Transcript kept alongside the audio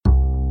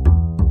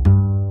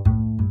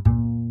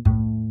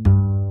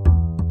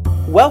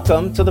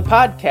Welcome to the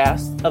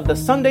podcast of the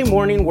Sunday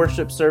morning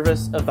worship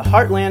service of the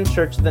Heartland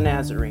Church of the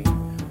Nazarene.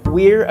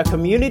 We're a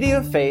community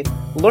of faith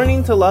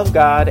learning to love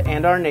God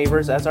and our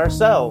neighbors as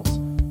ourselves.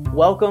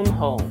 Welcome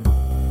home.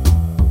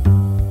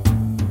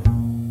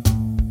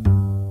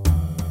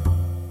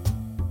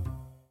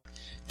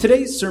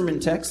 Today's sermon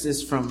text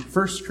is from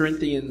 1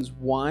 Corinthians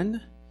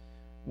 1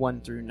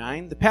 through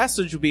 9. The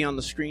passage will be on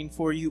the screen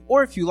for you,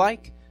 or if you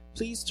like,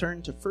 please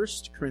turn to 1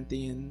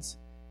 Corinthians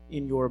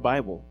in your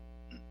Bible.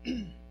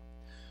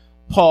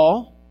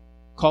 Paul,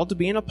 called to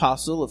be an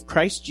apostle of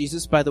Christ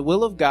Jesus by the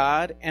will of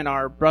God, and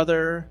our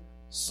brother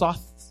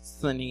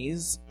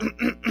Sosthenes,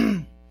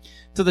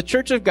 to the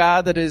church of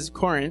God that is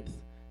Corinth,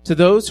 to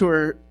those who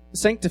are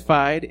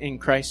sanctified in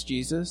Christ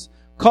Jesus,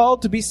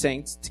 called to be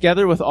saints,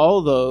 together with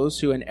all those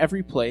who in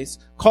every place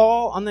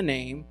call on the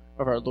name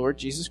of our Lord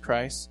Jesus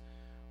Christ,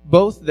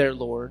 both their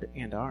Lord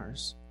and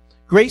ours.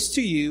 Grace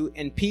to you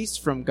and peace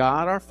from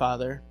God our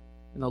Father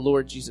and the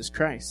Lord Jesus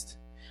Christ.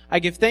 I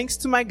give thanks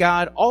to my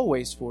God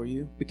always for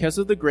you, because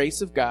of the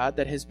grace of God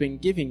that has been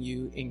given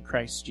you in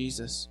Christ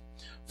Jesus.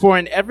 For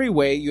in every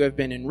way you have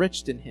been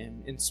enriched in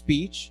him, in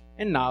speech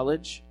and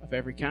knowledge of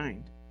every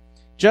kind,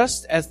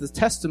 just as the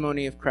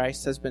testimony of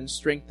Christ has been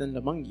strengthened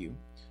among you,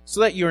 so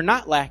that you are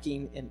not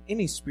lacking in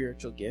any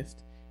spiritual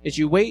gift, as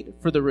you wait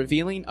for the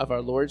revealing of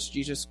our Lord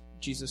Jesus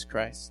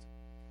Christ.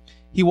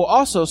 He will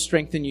also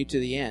strengthen you to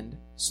the end,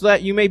 so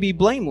that you may be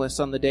blameless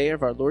on the day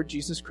of our Lord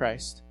Jesus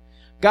Christ.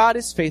 God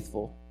is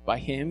faithful. By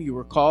him you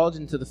were called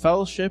into the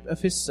fellowship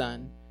of his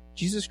Son,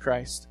 Jesus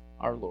Christ,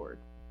 our Lord.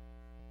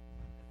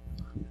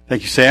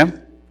 Thank you,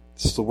 Sam.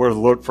 This is the word of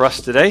the Lord for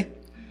us today.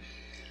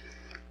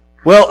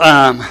 Well,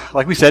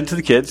 like we said to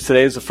the kids,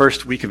 today is the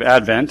first week of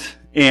Advent.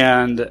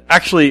 And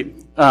actually,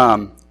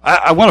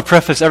 I want to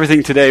preface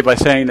everything today by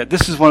saying that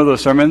this is one of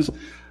those sermons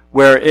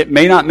where it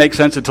may not make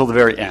sense until the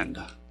very end.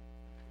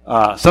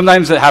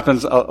 Sometimes it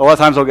happens, a lot of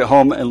times I'll get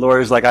home and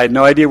Lori's like, I had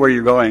no idea where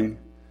you're going.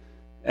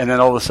 And then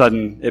all of a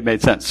sudden it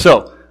made sense.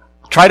 So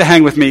try to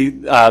hang with me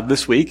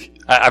this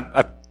week.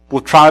 I will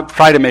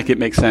try to make it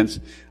make sense,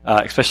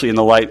 especially in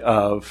the light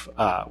of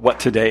what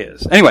today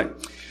is. Anyway,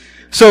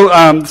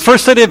 so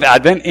first Sunday of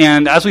Advent,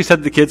 and as we said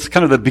to the kids,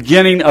 kind of the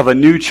beginning of a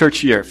new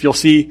church year. If you'll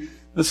see,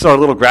 this is our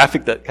little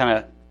graphic that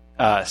kind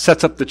of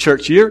sets up the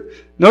church year.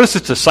 Notice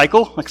it's a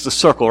cycle, like it's a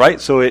circle, right?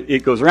 So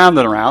it goes around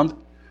and around.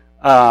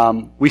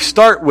 We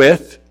start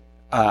with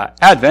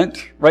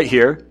Advent right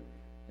here.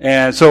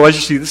 And so as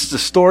you see, this is the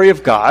story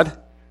of God.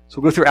 So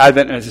we'll go through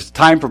Advent, and it's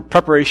time for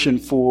preparation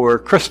for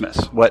Christmas.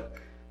 What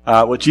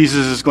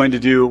Jesus is going to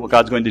do, what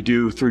God's going to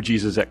do through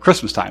Jesus at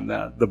Christmas time,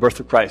 the birth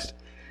of Christ.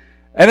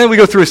 And then we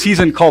go through a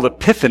season called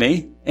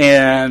Epiphany,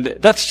 and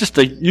that's just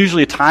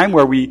usually a time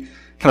where we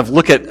kind of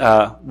look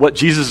at what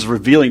Jesus is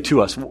revealing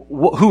to us.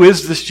 Who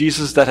is this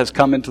Jesus that has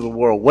come into the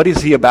world? What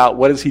is he about?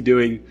 What is he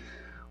doing?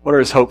 What are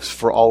his hopes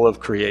for all of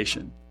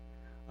creation?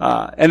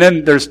 And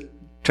then there's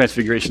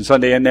Transfiguration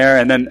Sunday in there,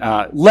 and then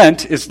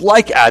Lent is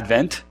like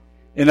Advent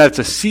in that it's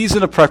a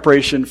season of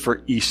preparation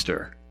for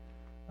Easter.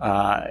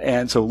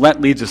 And so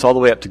Lent leads us all the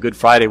way up to Good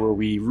Friday, where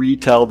we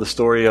retell the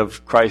story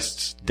of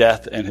Christ's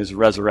death and his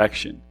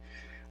resurrection.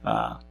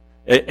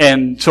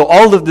 And so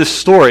all of this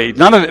story,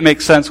 none of it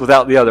makes sense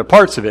without the other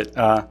parts of it.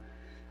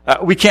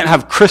 We can't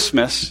have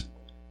Christmas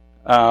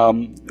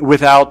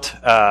without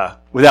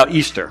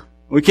Easter.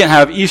 We can't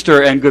have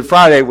Easter and Good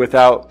Friday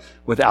without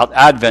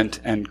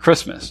Advent and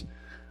Christmas.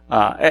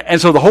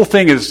 And so the whole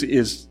thing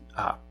is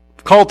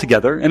called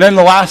together. And then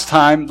the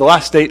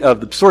last date of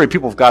the story of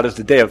people of God is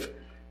the day of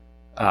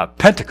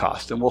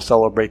Pentecost, and we'll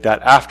celebrate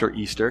that after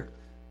Easter.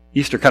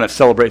 Easter kind of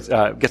celebrates,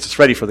 gets us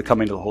ready for the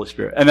coming of the Holy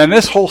Spirit. And then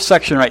this whole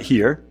section right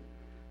here,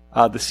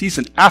 the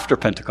season after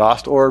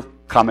Pentecost, or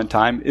Common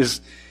Time,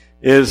 is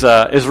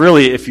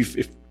really, if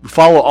you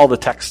follow all the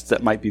texts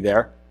that might be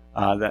there,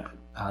 that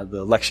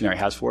the lectionary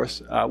has for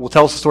us, will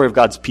tell us the story of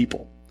God's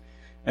people.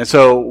 And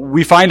so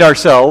we find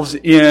ourselves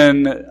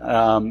in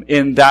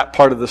that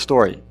part of the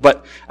story.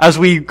 But as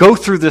we go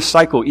through this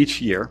cycle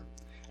each year,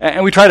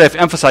 and we try to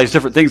emphasize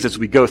different things as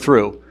we go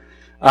through,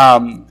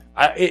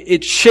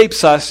 it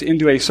shapes us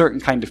into a certain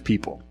kind of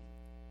people.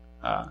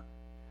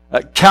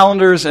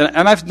 Calendars,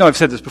 and I've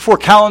said this before,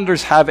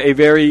 calendars have a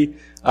very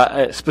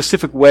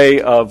specific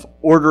way of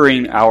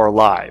ordering our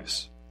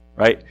lives,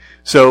 right?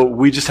 So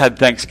we just had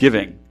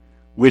Thanksgiving,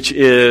 which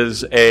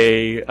is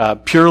a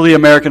purely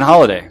American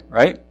holiday,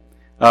 right?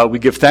 We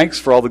give thanks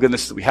for all the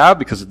goodness that we have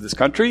because of this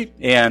country,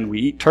 and we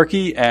eat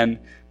turkey and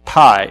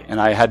pie. And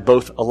I had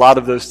a lot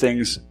of those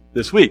things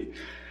this week.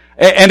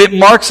 And it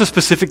marks a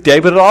specific day,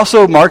 but it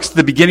also marks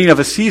the beginning of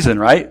a season,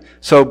 right?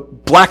 So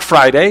Black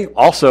Friday,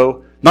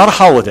 also not a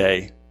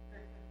holiday,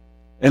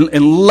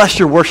 unless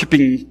you're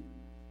worshiping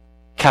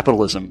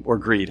capitalism or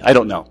greed. I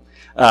don't know.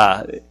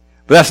 But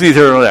that's neither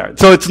here nor there.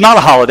 So it's not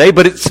a holiday,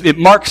 but it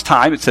marks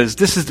time. It says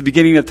this is the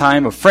beginning of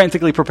time of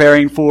frantically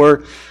preparing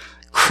for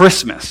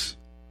Christmas.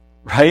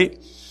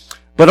 Right?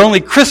 But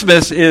only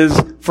Christmas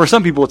is, for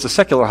some people, it's a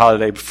secular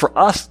holiday. For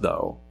us,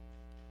 though,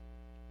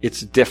 it's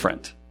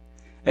different.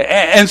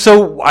 And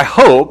so I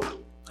hope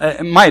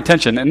my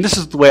attention, and this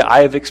is the way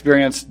I have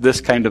experienced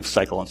this kind of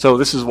cycle. And so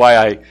this is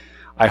why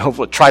I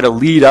hopefully try to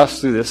lead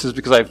us through this, is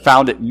because I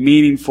found it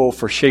meaningful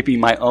for shaping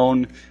my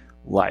own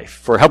life,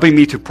 for helping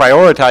me to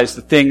prioritize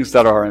the things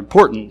that are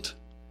important,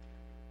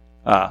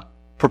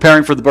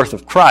 preparing for the birth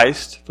of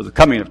Christ, for the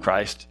coming of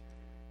Christ,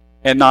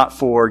 and not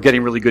for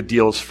getting really good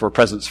deals for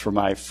presents for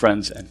my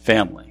friends and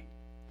family.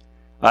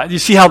 You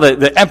see how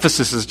the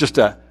emphasis is just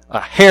a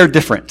hair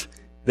different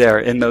there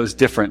in those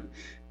different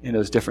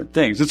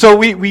things. And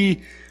so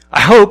I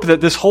hope that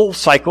this whole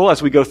cycle,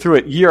 as we go through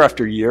it year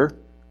after year,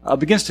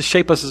 begins to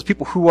shape us as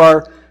people who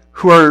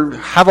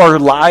have our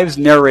lives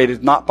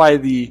narrated not by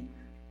the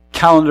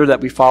calendar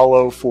that we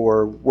follow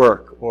for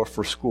work or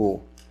for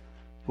school,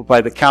 but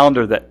by the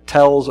calendar that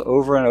tells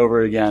over and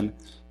over again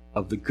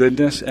of the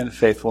goodness and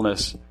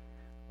faithfulness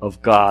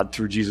of God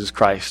through Jesus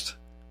Christ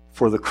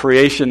for the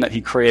creation that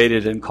he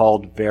created and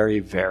called very,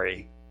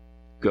 very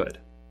good.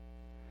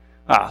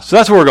 So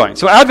that's where we're going.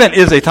 So Advent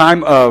is a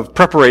time of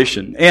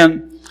preparation,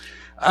 and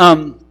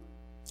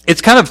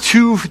it's kind of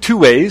two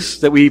ways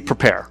that we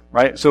prepare,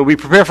 right? So we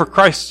prepare for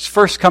Christ's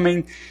first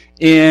coming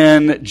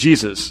in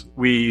Jesus.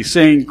 We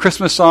sing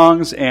Christmas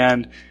songs,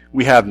 and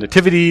we have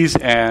nativities,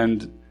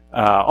 and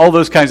all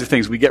those kinds of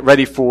things. We get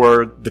ready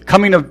for the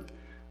coming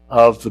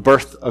of the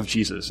birth of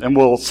Jesus, and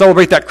we'll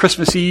celebrate that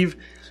Christmas Eve,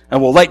 and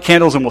we'll light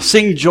candles, and we'll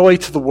sing joy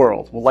to the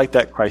world. We'll light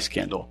that Christ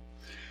candle.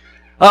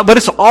 But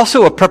it's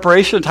also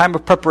a time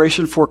of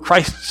preparation for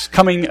Christ's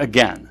coming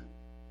again.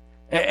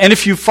 And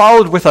if you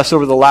followed with us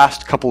over the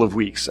last couple of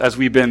weeks, as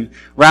we've been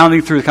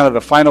rounding through kind of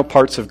the final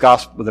parts of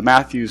the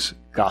Matthew's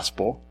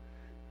Gospel,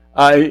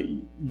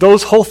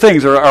 those whole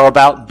things are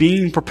about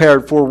being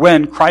prepared for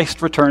when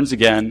Christ returns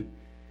again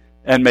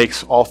and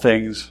makes all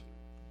things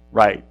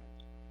right.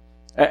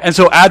 And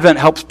so Advent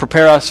helps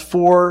prepare us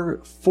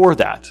for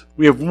that.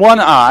 We have one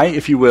eye,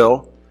 if you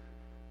will,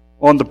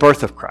 on the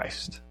birth of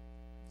Christ.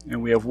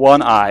 And we have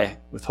one eye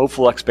with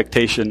hopeful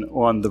expectation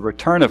on the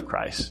return of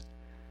Christ,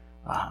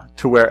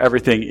 to where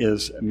everything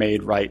is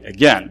made right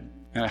again.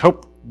 And I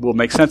hope we'll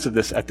make sense of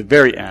this at the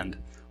very end.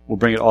 We'll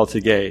bring it all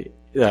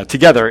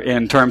together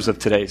in terms of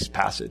today's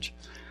passage.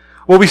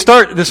 Well, we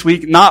start this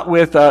week not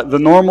with the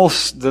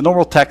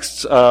normal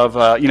texts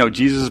of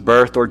Jesus'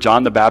 birth or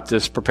John the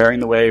Baptist preparing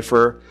the way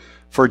for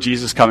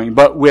Jesus coming,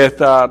 but with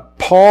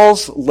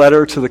Paul's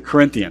letter to the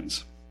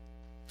Corinthians.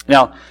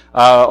 Now,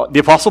 the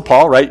Apostle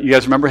Paul, right? You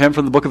guys remember him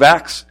from the book of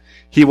Acts?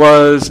 He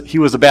was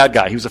a bad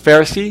guy. He was a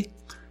Pharisee.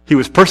 He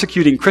was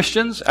persecuting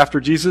Christians after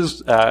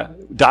Jesus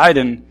died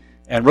and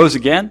rose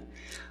again.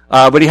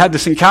 But he had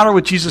this encounter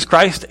with Jesus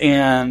Christ,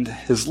 and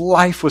his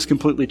life was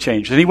completely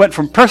changed. And he went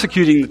from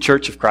persecuting the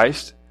church of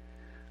Christ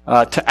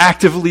to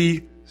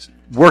actively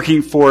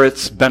working for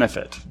its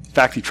benefit. In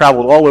fact, he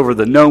traveled all over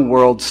the known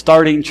world,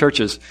 starting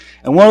churches.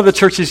 And one of the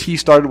churches he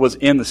started was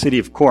in the city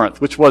of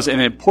Corinth, which was an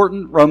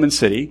important Roman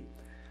city.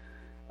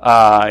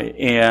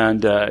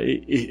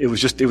 It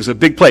was a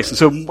big place. And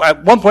so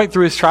at one point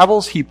through his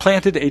travels, he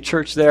planted a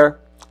church there,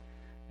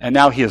 and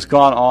now he has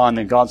gone on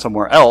and gone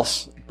somewhere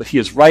else, but he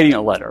is writing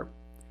a letter,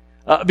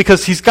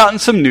 because he's gotten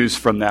some news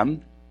from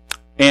them,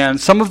 and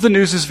some of the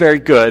news is very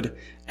good,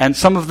 and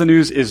some of the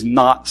news is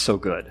not so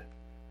good.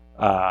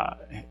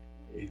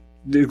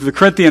 The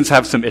Corinthians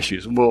have some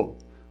issues, and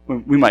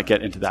we might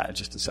get into that in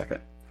just a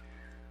second.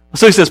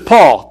 So he says,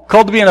 Paul,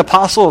 called to be an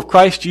apostle of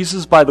Christ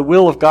Jesus by the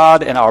will of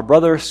God, and our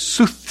brother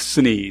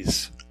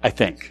Sosthenes, I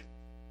think.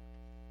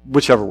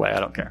 Whichever way, I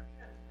don't care.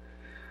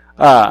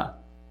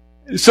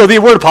 So the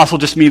word apostle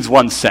just means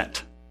one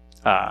sent.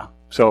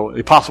 So the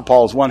apostle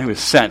Paul is one who is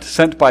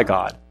sent by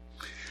God.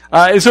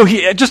 So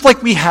he, just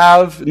like we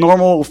have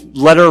normal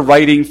letter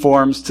writing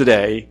forms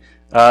today,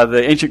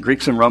 the ancient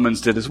Greeks and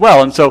Romans did as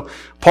well. And so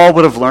Paul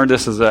would have learned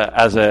this as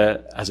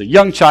a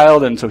young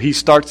child, and so he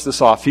starts this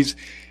off. He's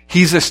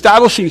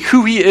establishing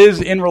who he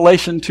is in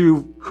relation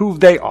to who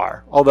they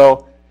are,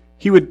 although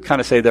he would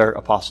kind of say they're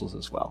apostles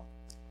as well.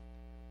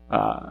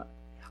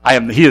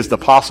 He is the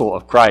apostle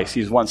of Christ.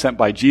 He's one sent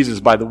by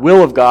Jesus by the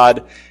will of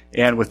God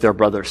and with their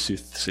brother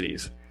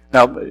Sosthenes.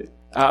 Now,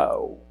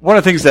 one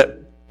of the things that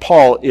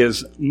Paul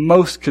is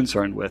most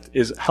concerned with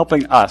is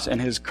helping us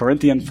and his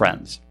Corinthian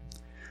friends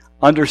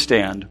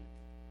understand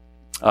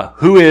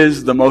who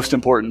is the most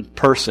important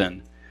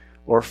person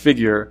or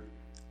figure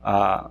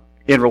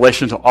in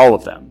relation to all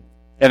of them.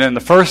 And in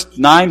the first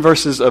 9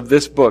 verses of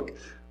this book,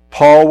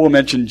 Paul will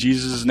mention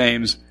Jesus'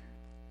 names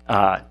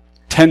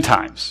 10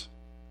 times.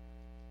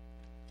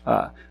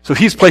 So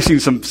he's placing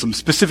some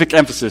specific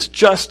emphasis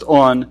just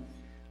on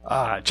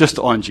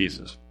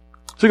Jesus.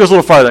 So he goes a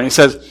little farther, and he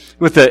says,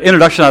 with the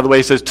introduction out of the way,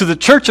 he says, to the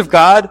church of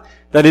God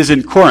that is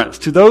in Corinth,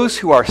 to those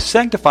who are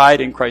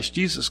sanctified in Christ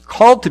Jesus,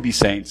 called to be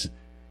saints,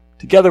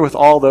 together with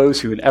all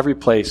those who in every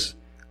place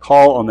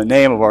call on the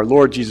name of our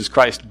Lord Jesus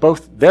Christ,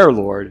 both their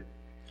Lord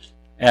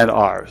and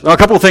ours. Now, a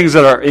couple of things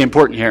that are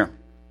important here.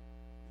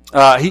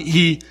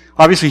 He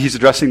obviously he's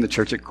addressing the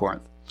church at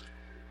Corinth,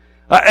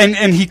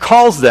 and he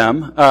calls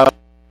them.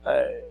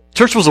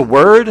 Church was a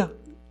word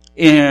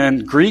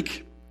in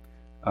Greek.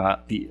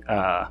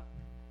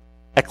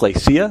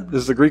 ecclesia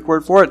is the Greek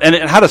word for it, and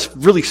it had a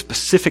really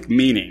specific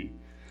meaning.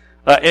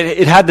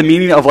 It had the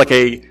meaning of like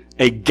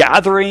a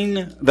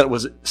gathering that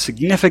was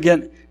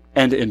significant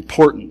and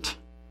important,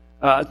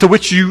 to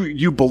which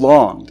you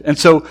belonged. And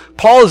so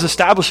Paul is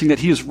establishing that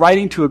he is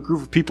writing to a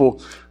group of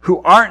people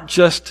who aren't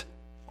just,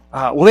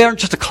 they aren't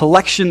just a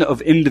collection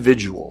of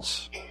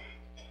individuals,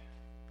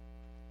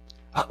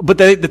 but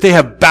that they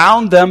have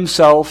bound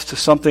themselves to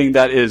something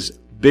that is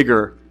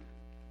bigger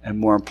and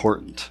more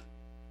important.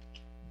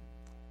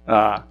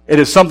 It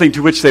is something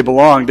to which they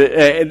belonged.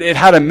 It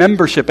had a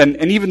membership, and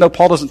even though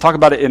Paul doesn't talk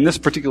about it in this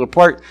particular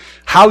part,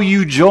 how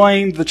you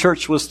joined the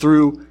church was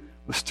through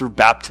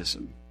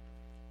baptism.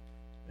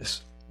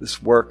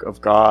 This work of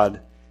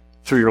God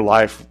through your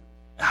life,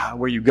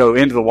 where you go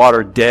into the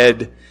water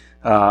dead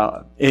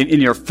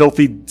in your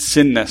filthy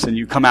sinness, and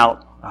you come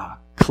out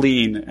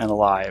clean and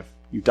alive.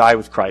 You die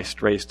with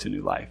Christ, raised to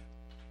new life.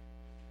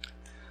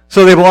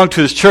 So they belong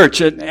to his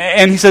church,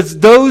 and he says,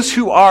 those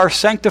who are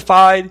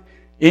sanctified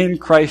in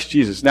Christ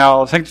Jesus.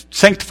 Now,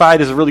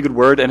 sanctified is a really good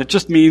word, and it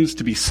just means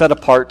to be set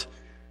apart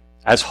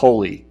as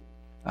holy,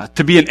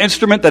 to be an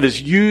instrument that is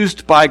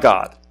used by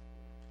God.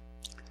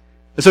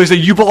 And so he said,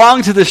 you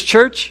belong to this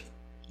church,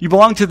 you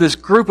belong to this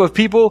group of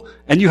people,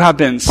 and you have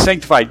been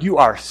sanctified. You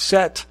are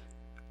set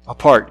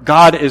apart.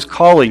 God is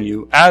calling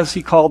you, as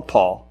he called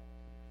Paul.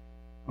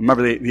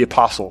 Remember the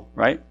apostle,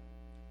 right?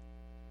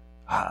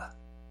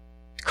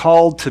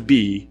 Called to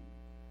be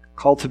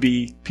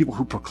people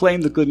who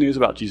proclaim the good news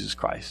about Jesus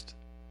Christ,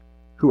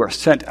 who are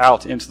sent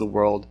out into the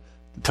world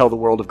to tell the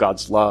world of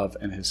God's love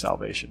and his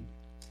salvation.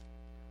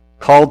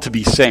 Called to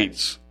be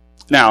saints.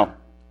 Now,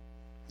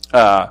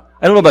 I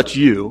don't know about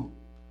you,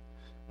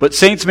 but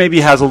saints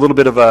maybe has a little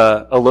bit of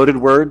a loaded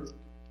word.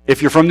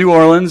 If you're from New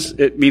Orleans,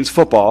 it means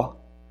football.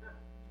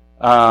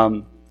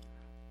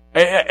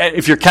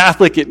 If you're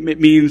Catholic, it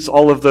means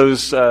all of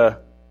those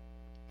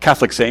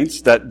Catholic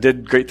saints that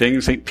did great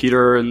things. St.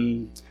 Peter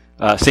and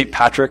St.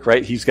 Patrick,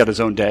 right? He's got his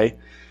own day.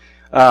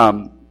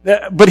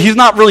 But he's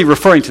not really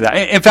referring to that.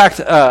 In fact,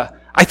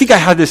 I think I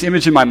had this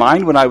image in my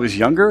mind when I was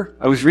younger.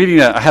 I was reading,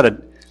 I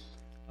had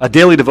a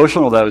daily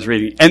devotional that I was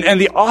reading.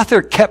 And the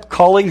author kept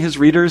calling his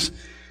readers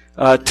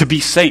to be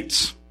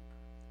saints.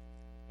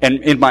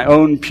 And in my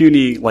own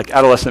puny,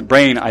 adolescent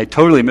brain, I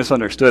totally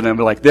misunderstood. And I'm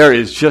like, there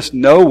is just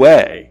no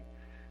way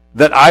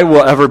that I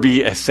will ever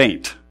be a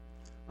saint.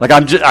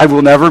 I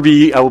will never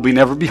be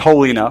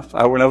holy enough.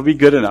 I will never be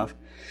good enough.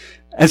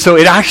 And so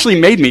it actually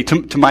made me,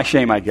 to my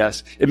shame, I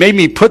guess, it made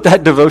me put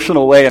that devotion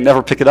away and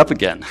never pick it up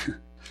again.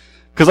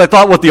 Because I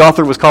thought what the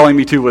author was calling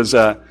me to was,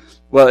 it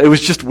was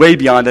just way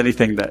beyond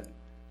anything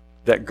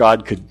that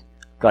God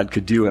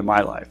could do in my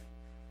life.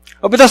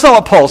 Oh, but that's not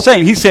what Paul's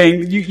saying. He's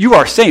saying you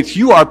are saints.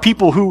 You are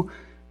people who,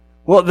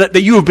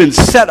 that you have been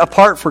set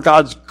apart for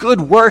God's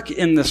good work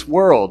in this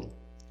world.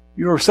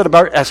 You are set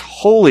apart as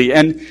holy,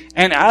 and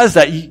as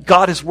that,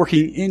 God is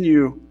working in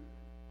you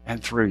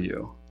and through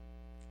you.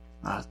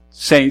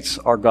 Saints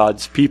are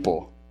God's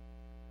people.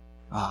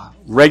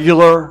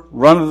 Regular,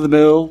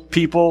 run-of-the-mill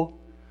people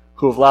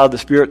who have allowed the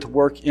Spirit to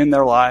work in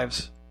their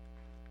lives.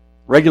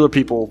 Regular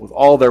people with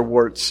all their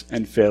warts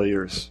and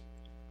failures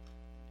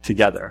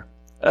together.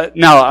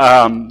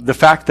 Now, the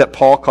fact that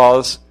Paul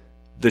calls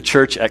the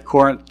church at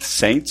Corinth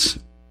saints,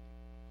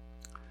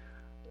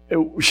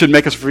 it should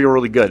make us feel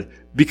really good.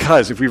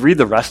 Because if we read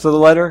the rest of the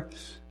letter,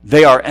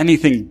 they are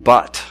anything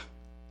but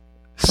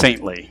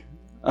saintly.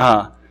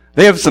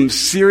 They have some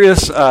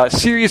serious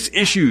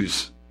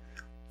issues,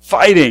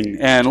 fighting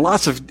and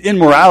lots of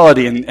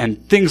immorality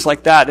and things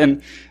like that.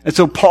 And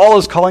so Paul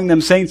is calling them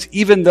saints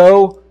even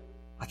though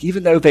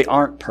they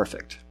aren't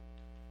perfect.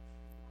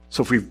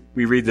 So if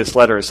we read this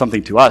letter as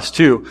something to us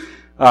too,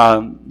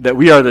 that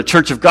we are the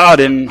church of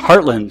God in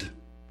Heartland.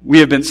 We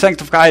have been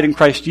sanctified in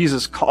Christ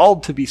Jesus,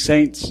 called to be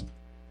saints,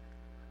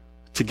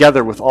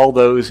 together with all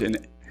those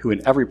who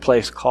in every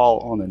place call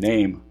on the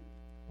name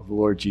of the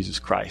Lord Jesus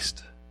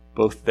Christ,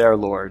 both their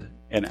Lord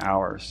and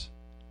ours.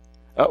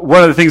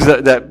 One of the things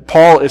that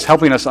Paul is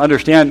helping us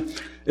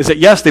understand is that,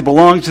 yes, they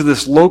belong to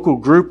this local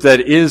group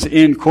that is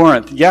in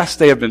Corinth. Yes,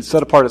 they have been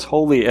set apart as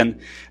holy, and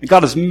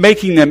God is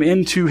making them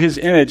into his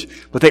image,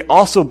 but they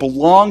also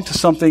belong to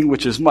something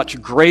which is much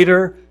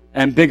greater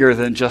and bigger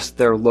than just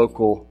their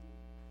local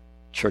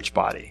church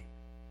body.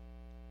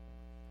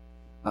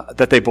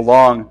 That they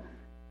belong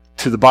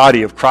to the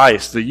body of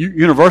Christ, the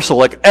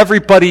universal,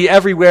 everybody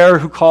everywhere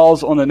who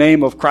calls on the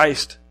name of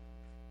Christ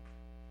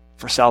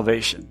for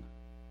salvation.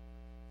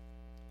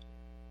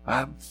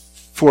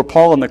 For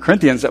Paul and the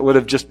Corinthians, that would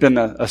have just been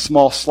a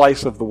small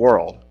slice of the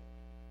world.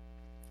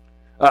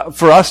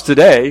 For us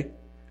today,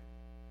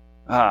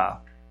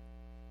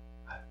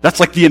 that's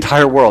like the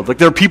entire world.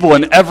 There are people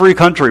in every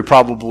country,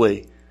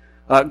 probably.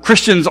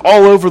 Christians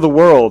all over the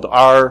world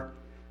are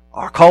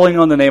calling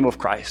on the name of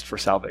Christ for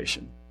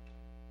salvation.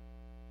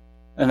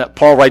 And that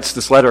Paul writes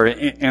this letter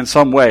in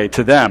some way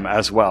to them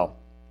as well.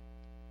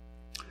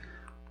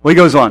 Well, he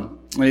goes on,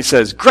 and he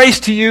says, "Grace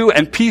to you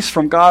and peace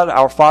from God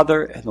our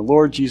Father and the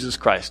Lord Jesus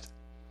Christ."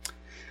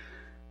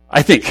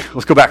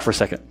 Let's go back for a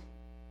second.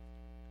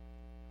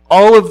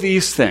 all of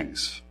these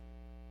things,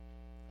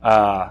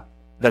 that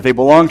they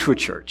belong to a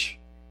church,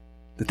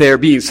 that they are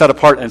being set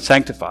apart and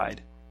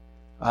sanctified,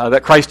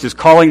 that Christ is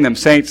calling them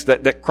saints,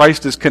 that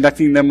Christ is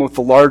connecting them with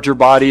the larger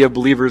body of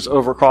believers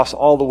over across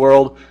all the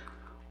world,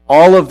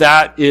 all of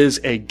that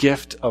is a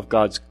gift of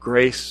God's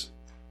grace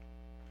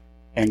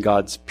and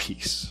God's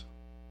peace.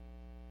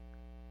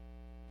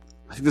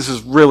 I think this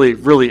is really,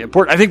 really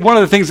important. I think one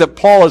of the things that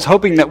Paul is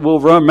hoping that we'll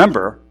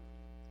remember,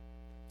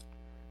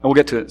 and we'll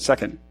get to it in a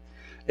second,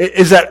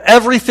 is that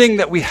everything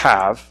that we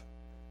have,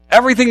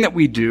 everything that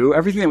we do,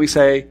 everything that we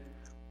say,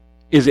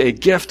 is a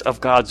gift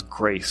of God's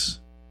grace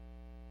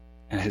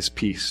and his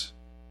peace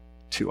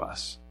to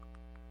us.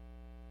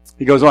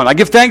 He goes on, I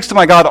give thanks to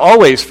my God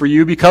always for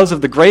you because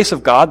of the grace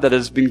of God that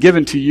has been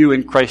given to you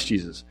in Christ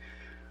Jesus.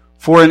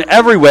 For in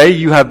every way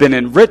you have been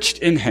enriched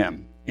in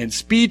him, in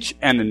speech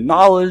and in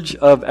knowledge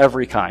of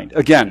every kind.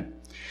 Again,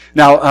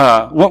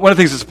 now, one of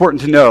the things that's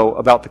important to know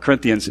about the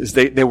Corinthians is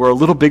they were a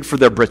little big for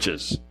their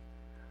britches.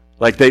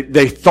 Like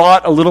they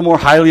thought a little more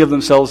highly of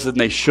themselves than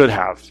they should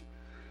have.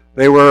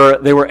 They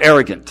were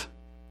arrogant.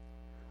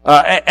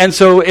 And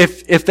so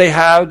if they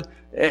had,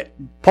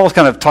 Paul's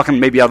kind of talking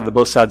maybe out of the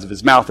both sides of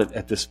his mouth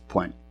at this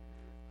point.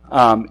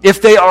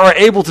 If they are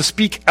able to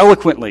speak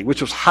eloquently,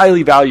 which was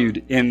highly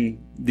valued in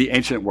the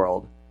ancient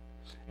world,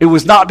 it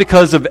was not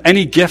because of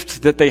any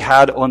gift that they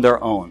had on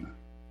their own.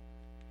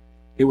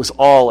 It was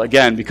all,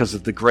 again, because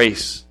of the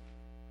grace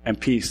and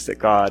peace that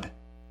God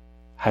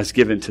has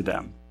given to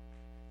them.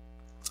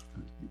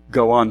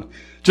 Go on.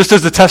 Just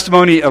as the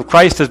testimony of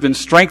Christ has been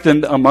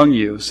strengthened among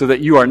you, so that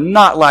you are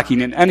not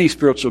lacking in any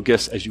spiritual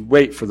gifts as you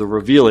wait for the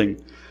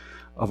revealing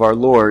of our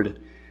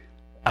Lord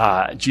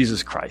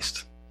Jesus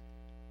Christ.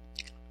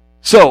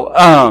 So,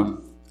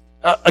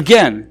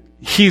 again,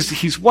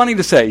 he's wanting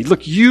to say,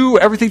 look,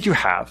 everything you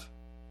have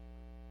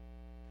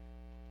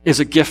is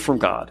a gift from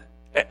God.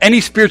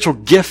 Any spiritual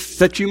gift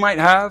that you might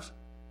have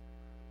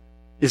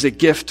is a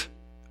gift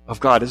of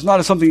God. It's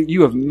not something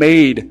you have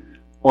made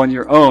on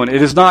your own.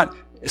 It is not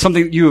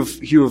something that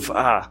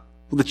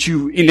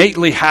you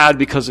innately had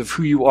because of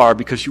who you are,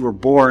 because you were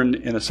born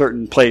in a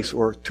certain place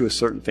or to a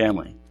certain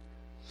family.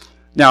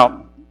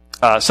 Now,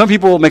 some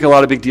people make a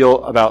lot of big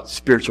deal about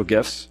spiritual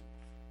gifts,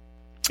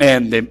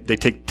 and they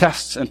take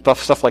tests and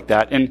stuff like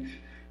that. And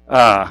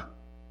I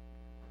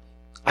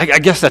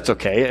guess that's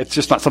okay. It's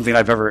just not something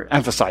I've ever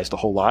emphasized a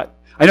whole lot.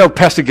 I know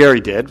Pastor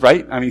Gary did,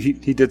 right? I mean,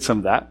 he did some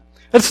of that.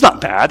 It's not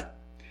bad.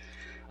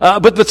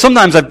 But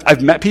sometimes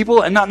I've met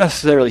people, and not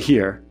necessarily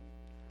here,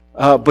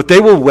 but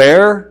they will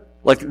wear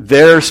like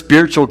their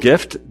spiritual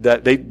gift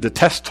that the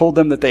test told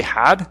them that they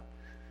had.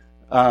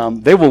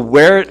 They will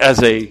wear it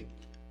as a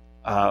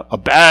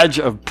badge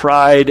of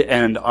pride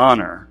and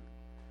honor.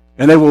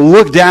 And they will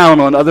look down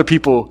on other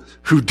people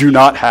who do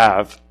not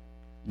have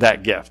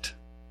that gift.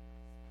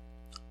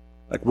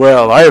 Like,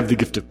 well, I have the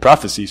gift of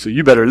prophecy, so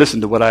you better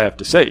listen to what I have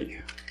to say.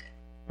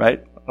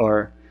 Right?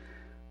 Or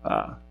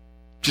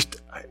just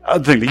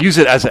other thing. They use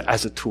it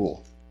as a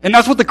tool. And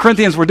that's what the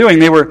Corinthians were doing.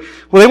 They weren't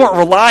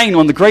relying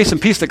on the grace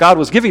and peace that God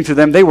was giving to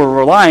them. They were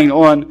relying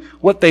on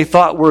what they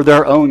thought were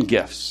their own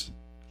gifts.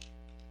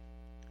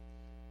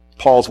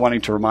 Paul's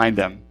wanting to remind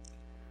them,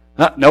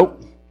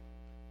 nope.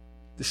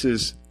 This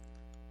is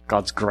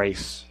God's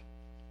grace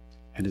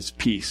and his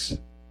peace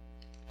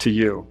to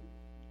you.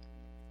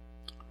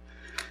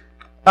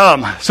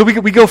 So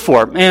we go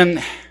forward,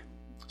 and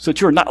so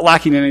that you are not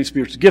lacking in any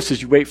spiritual gifts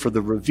as you wait for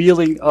the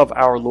revealing of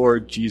our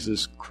Lord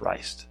Jesus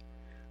Christ.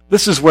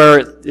 This is where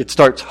it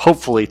starts,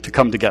 hopefully, to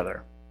come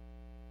together.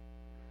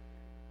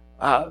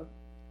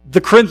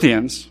 The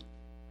Corinthians,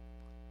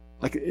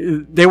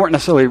 they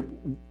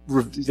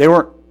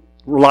weren't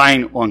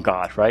relying on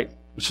God, right?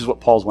 Which is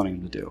what Paul's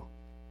wanting them to do.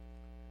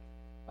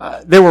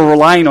 They were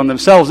relying on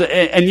themselves,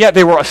 and yet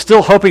they were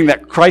still hoping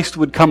that Christ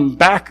would come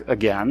back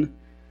again,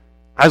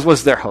 as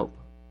was their hope.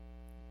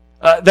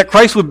 That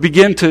Christ would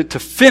begin to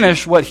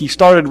finish what he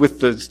started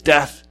with his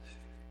death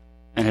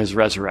and his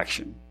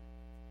resurrection.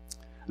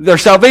 Their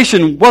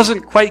salvation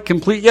wasn't quite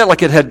complete yet,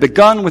 like it had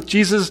begun with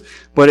Jesus,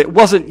 but it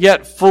wasn't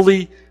yet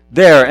fully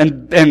there.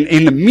 And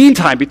in the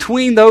meantime,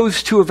 between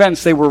those two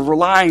events, they were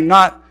relying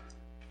not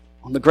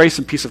on the grace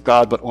and peace of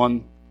God, but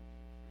on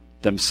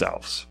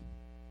themselves.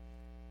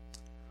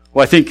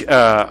 Well,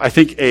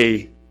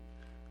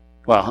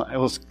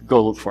 let's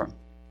go look for him.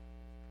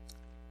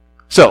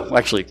 So,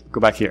 actually, go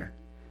back here.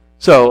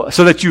 So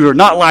that you are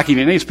not lacking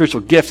in any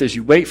spiritual gift as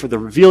you wait for the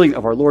revealing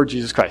of our Lord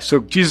Jesus Christ. So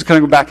Jesus is going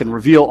to go back and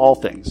reveal all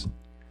things.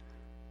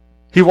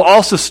 He will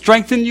also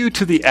strengthen you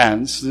to the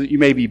end so that you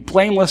may be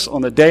blameless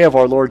on the day of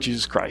our Lord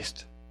Jesus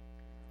Christ.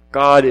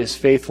 God is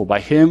faithful. By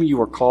him you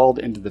are called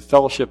into the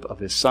fellowship of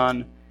his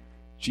Son,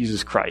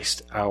 Jesus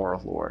Christ, our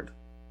Lord.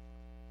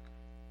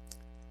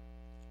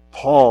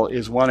 Paul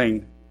is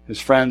wanting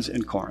his friends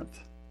in Corinth.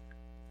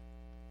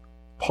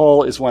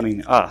 Paul is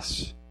wanting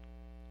us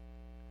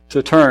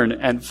to turn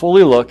and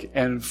fully look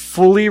and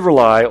fully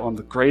rely on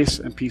the grace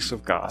and peace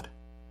of God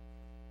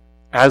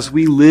as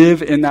we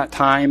live in that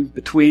time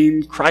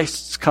between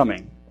Christ's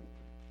coming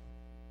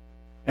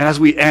and as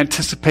we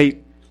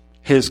anticipate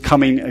his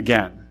coming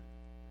again.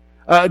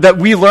 That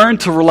we learn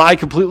to rely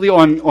completely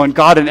on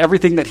God and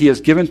everything that he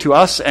has given to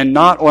us and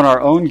not on our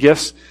own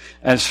gifts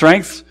and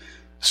strengths,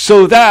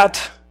 so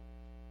that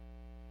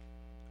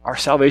our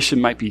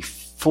salvation might be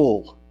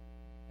full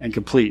and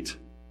complete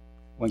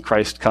when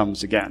Christ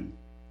comes again.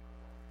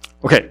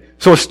 Okay,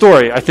 so a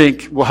story I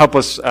think will help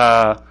us.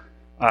 Help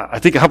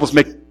us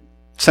make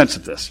sense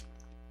of this.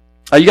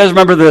 You guys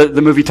remember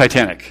the movie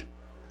Titanic,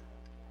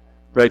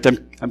 right?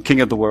 I'm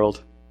king of the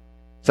world.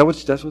 Is that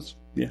what's?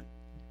 Yeah.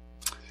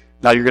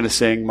 Now you're going to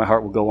sing, "My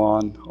heart will go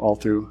on" all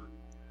through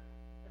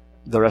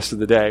the rest of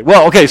the day.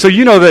 Well, okay, so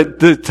you know that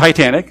the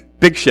Titanic,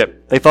 big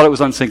ship, they thought it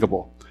was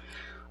unsinkable.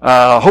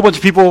 A whole bunch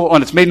of people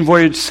on its maiden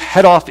voyage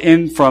head off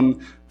into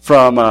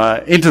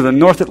the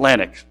North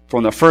Atlantic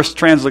from the first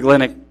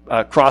transatlantic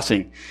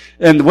crossing.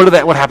 And what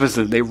happens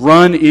then? They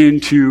run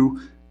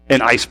into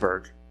an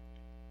iceberg.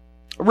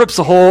 It rips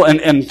a hole,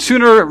 and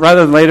sooner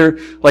rather than later,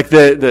 like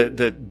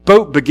the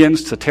boat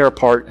begins to tear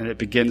apart and it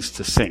begins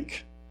to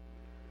sink.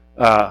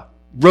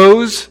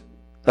 Rose,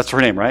 that's her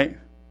name, right?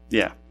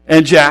 Yeah.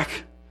 And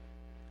Jack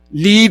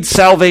need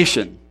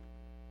salvation.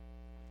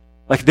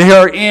 Like they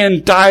are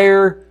in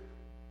dire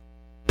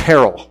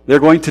peril. They're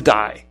going to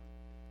die.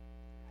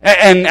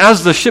 And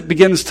as the ship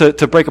begins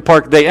to break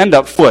apart, they end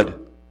up foot.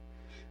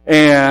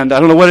 And I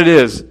don't know what it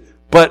is,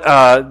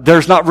 but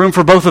there's not room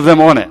for both of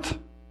them on it.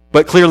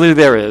 But clearly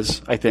there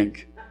is, I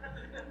think.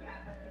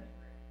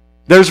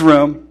 There's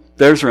room.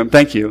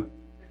 Thank you.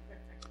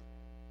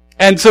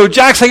 And so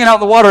Jack's hanging out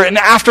in the water, and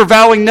after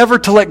vowing never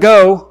to let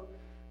go,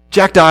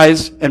 Jack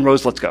dies, and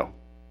Rose lets go.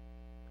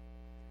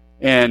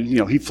 And,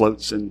 he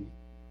floats and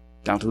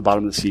down to the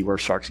bottom of the sea where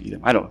sharks eat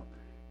him. I don't know.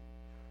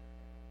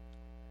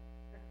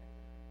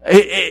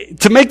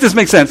 To make this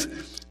make sense,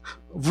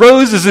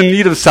 Rose is in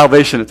need of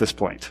salvation at this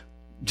point.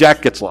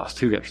 Jack gets lost.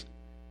 Who cares?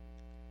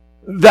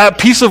 That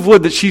piece of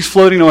wood that she's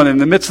floating on in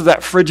the midst of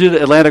that frigid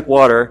Atlantic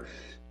water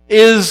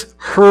is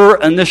her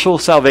initial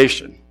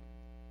salvation.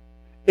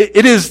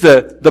 It is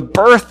the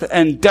birth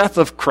and death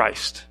of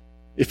Christ,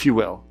 if you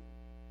will.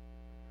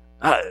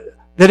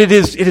 That it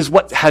is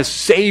what has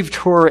saved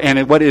her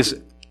and what is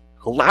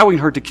allowing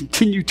her to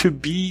continue to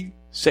be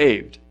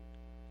saved.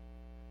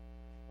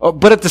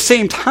 But at the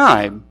same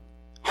time,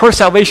 her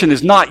salvation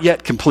is not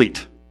yet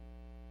complete.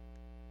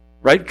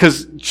 Right?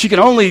 Because she can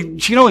only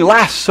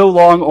last so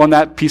long on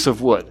that piece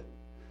of wood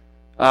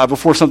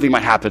before something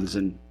might happen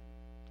and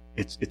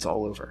it's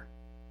all over.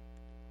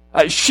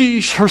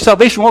 Her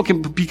salvation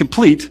won't be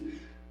complete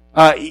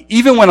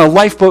even when a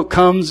lifeboat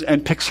comes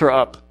and picks her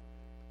up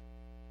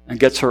and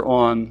gets her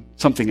on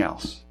something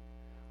else.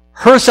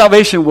 Her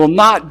salvation will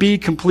not be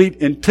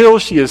complete until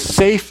she is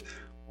safe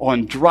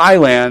on dry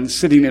land,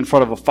 sitting in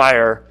front of a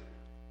fire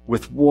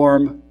with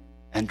warm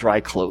and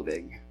dry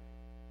clothing.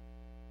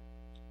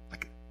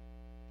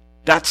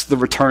 That's the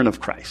return of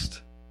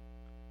Christ.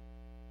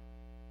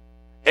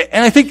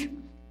 And I think,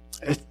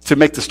 to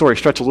make the story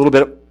stretch a little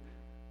bit,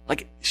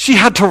 she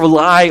had to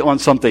rely on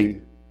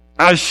something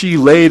as she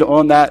laid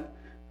on that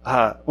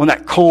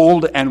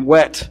cold and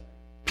wet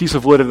piece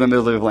of wood in the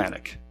middle of the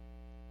Atlantic.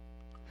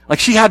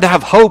 She had to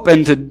have hope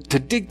and to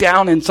dig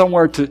down in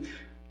somewhere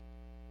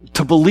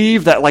to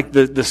believe that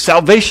the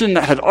salvation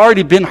that had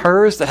already been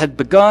hers, that had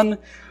begun,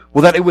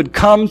 well, that it would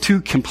come to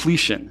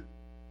completion.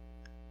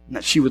 And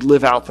that she would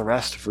live out the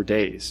rest of her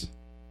days.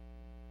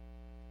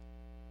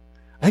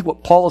 I think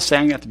what Paul is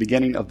saying at the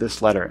beginning of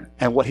this letter,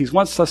 and what he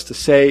wants us to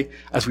say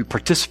as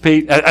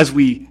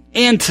we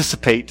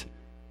anticipate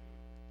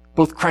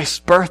both Christ's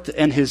birth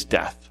and his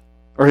death,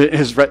 or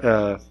his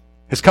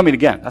coming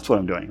again. That's what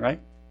I'm doing,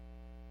 right?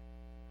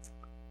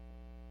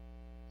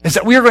 Is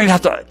that we are going to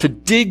have to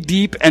dig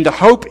deep and to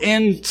hope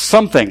in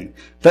something,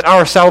 that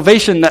our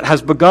salvation that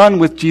has begun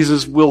with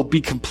Jesus will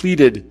be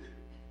completed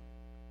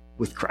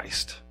with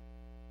Christ.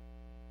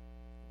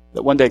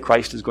 That one day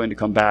Christ is going to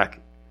come back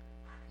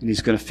and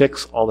he's going to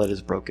fix all that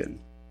is broken.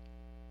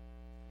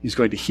 He's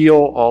going to heal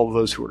all of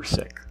those who are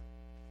sick.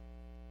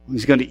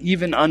 He's going to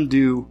even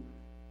undo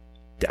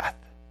death.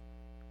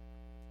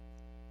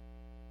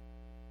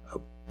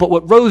 But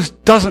what Rose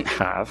doesn't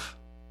have,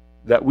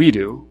 that we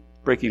do,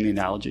 breaking the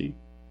analogy,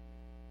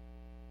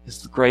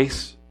 is the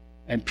grace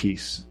and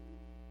peace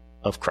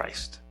of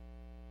Christ.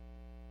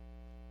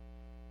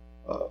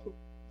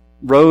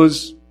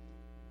 Rose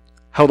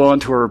held on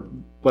to her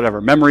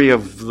memory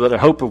of the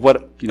hope of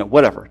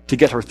whatever, to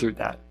get her through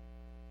that.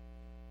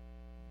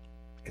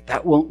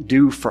 That won't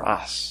do for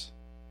us.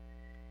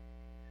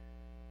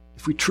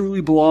 If we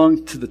truly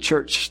belong to the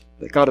church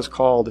that God has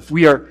called, if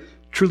we are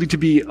truly to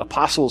be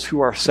apostles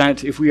who are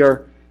sent, if we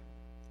are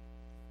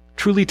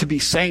truly to be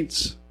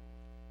saints,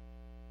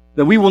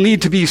 then we will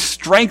need to be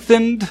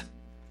strengthened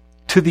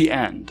to the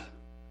end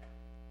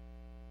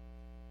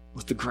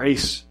with the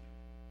grace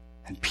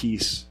and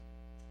peace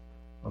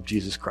of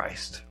Jesus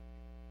Christ.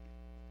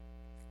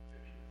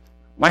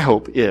 My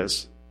hope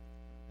is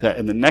that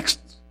in the next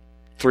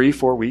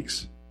 3-4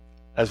 weeks,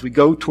 as we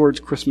go towards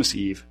Christmas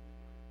Eve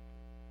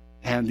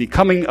and the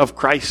coming of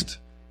Christ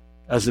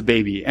as a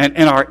baby, and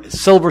our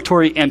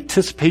celebratory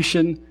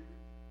anticipation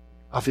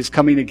of his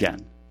coming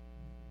again.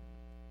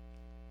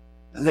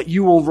 And that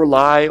you will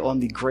rely on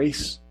the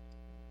grace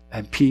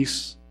and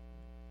peace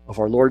of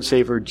our Lord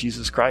Savior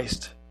Jesus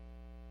Christ,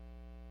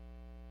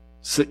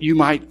 so that you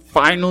might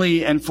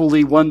finally and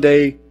fully one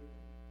day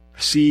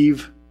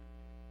receive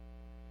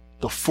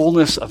the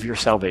fullness of your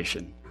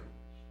salvation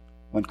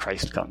when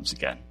Christ comes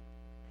again.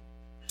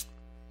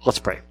 Let's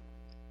pray.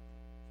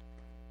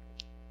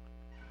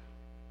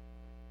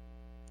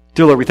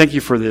 Dear Lord, we thank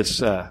you for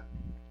this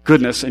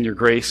goodness and your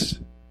grace.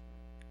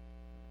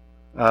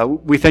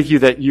 We thank you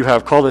that you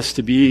have called us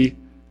to be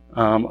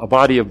a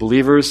body of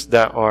believers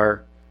that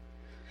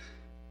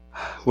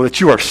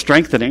you are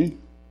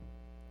strengthening,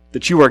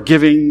 that you are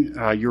giving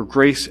your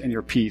grace and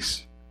your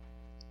peace,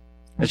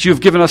 that you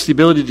have given us the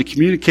ability to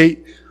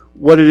communicate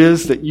what it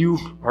is that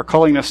you are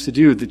calling us to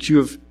do, that you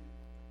have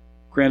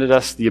granted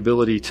us the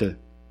ability to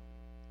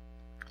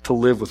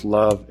live with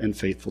love and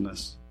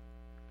faithfulness.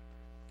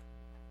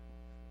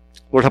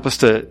 Lord, help us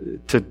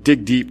to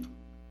dig deep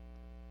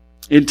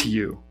into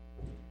you,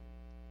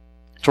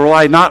 to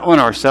rely not on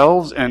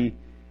ourselves and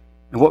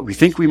what we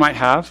think we might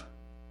have,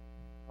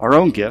 our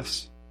own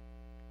gifts,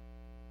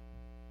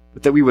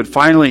 but that we would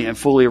finally and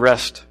fully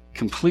rest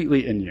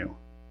completely in you,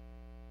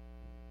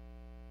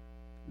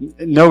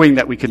 knowing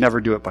that we could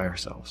never do it by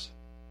ourselves.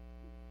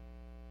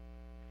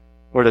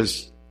 Lord,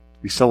 as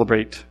we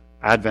celebrate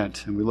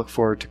Advent and we look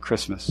forward to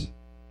Christmas,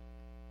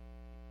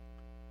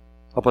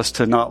 help us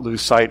to not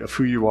lose sight of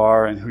who you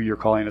are and who you're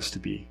calling us to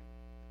be.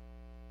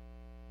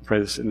 I pray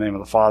this in the name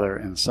of the Father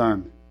and the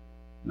Son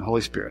and the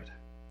Holy Spirit.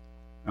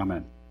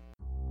 Amen.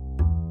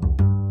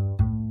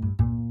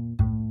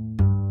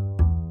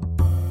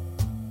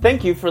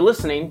 Thank you for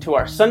listening to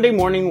our Sunday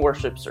morning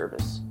worship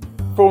service.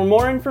 For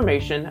more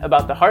information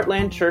about the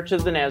Heartland Church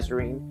of the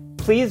Nazarene,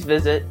 please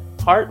visit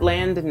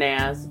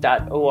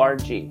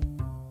heartlandnaz.org.